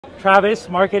Travis,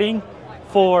 marketing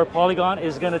for Polygon,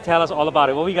 is going to tell us all about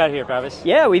it. What we got here, Travis?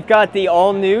 Yeah, we've got the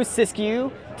all-new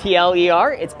Siskiu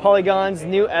TLE-R. It's Polygon's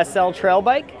new SL trail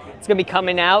bike. It's going to be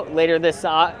coming out later this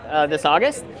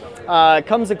August. It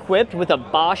comes equipped with a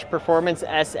Bosch Performance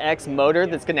SX motor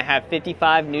that's going to have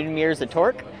 55 Nm of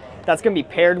torque. That's going to be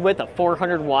paired with a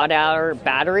 400 watt-hour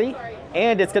battery,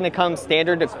 and it's going to come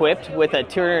standard equipped with a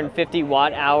 250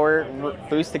 watt-hour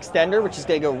boost extender, which is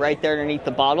going to go right there underneath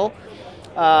the bottle.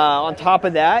 On top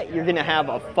of that, you're going to have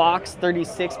a Fox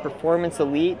 36 Performance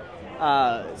Elite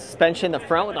suspension in the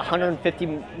front with 150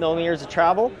 millimeters of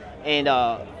travel, and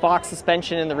Fox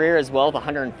suspension in the rear as well with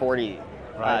 140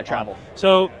 travel.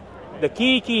 So the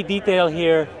key detail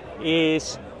here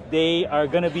is they are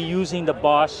going to be using the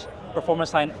Bosch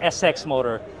Performance Line SX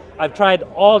motor. I've tried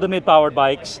all the mid-powered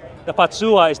bikes. The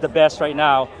Fatsua is the best right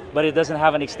now, but it doesn't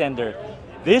have an extender.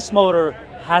 This motor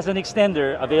has an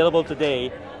extender available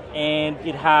today, and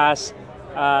it has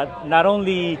not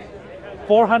only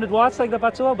 400 watts like the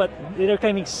Fatsua, but they're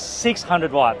claiming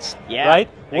 600 watts, yeah, right?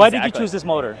 Exactly. Why did you choose this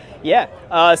motor?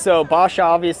 Yeah, so Bosch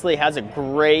obviously has a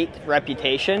great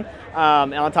reputation.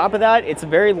 And on top of that, it's a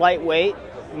very lightweight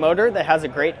motor that has a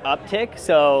great uptick,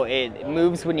 so it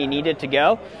moves when you need it to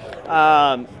go.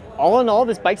 All in all,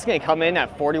 this bike's going to come in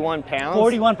at 41 pounds.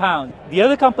 41 pounds. The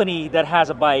other company that has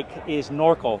a bike is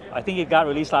Norco. I think it got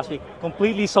released last week.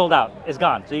 Completely sold out. It's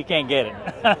gone, so you can't get it.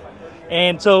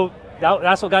 And so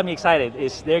that's what got me excited,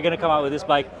 is they're going to come out with this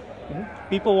bike.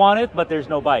 People want it, but there's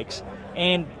no bikes.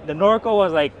 And the Norco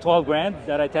was like 12 grand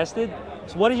that I tested.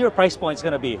 So what is your price points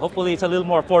going to be? Hopefully it's a little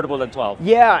more affordable than 12.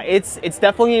 Yeah, it's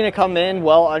definitely going to come in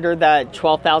well under that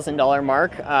 $12,000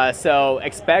 mark. So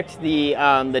expect the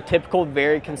typical,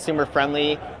 very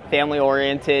consumer-friendly,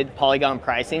 family-oriented Polygon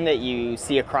pricing that you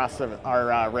see across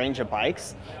our range of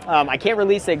bikes. I can't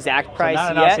release the exact price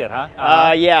yet.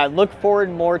 Huh? Yeah, look forward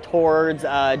more towards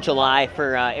July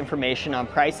for information on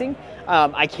pricing.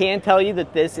 I can tell you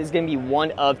that this is going to be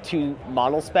one of 2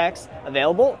 model specs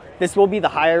available. This will be the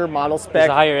higher model spec. It's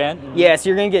the higher end? Mm-hmm. Yeah, so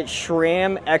you're going to get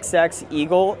SRAM XX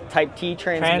Eagle Type T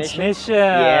transmission.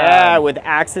 Yeah, with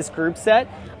Axis group set.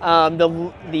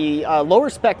 The lower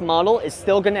spec model is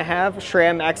still going to have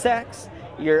SRAM XX.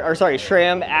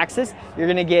 SRAM Axis. You're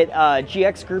going to get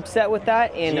GX group set with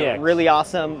that, and a really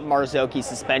awesome Marzocchi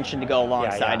suspension to go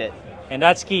alongside it. And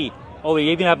that's key. Oh, we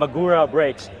even have Magura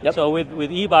brakes. Yep. So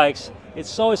with e-bikes, it's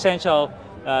so essential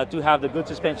to have the good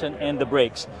suspension and the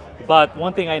brakes. But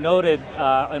one thing I noted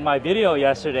in my video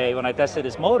yesterday when I tested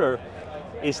this motor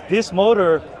is this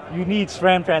motor, you need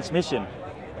SRAM transmission.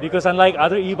 Because unlike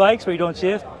other e-bikes where you don't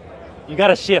shift, you got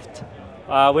to shift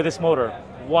with this motor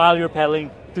while you're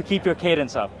pedaling to keep your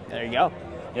cadence up. There you go.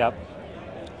 Yep.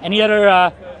 Any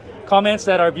other comments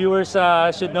that our viewers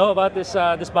should know about this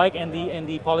bike and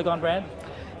the Polygon brand?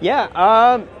 Yeah,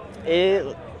 I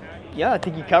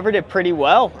think you covered it pretty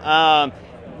well.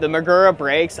 The Magura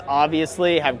brakes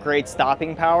obviously have great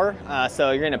stopping power, so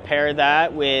you're going to pair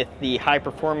that with the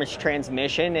high-performance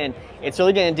transmission, and it's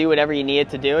really going to do whatever you need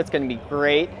it to do. It's going to be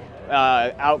great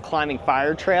out climbing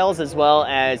fire trails as well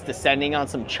as descending on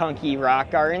some chunky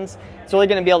rock gardens. It's really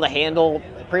going to be able to handle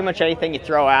pretty much anything you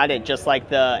throw at it, just like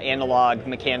the analog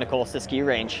mechanical Siskiu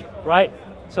range. Right.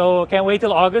 So can't wait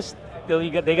till August.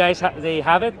 They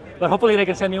have it, but hopefully they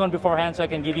can send me one beforehand so I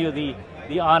can give you the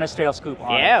honest trail scoop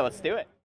on it. Yeah, let's do it.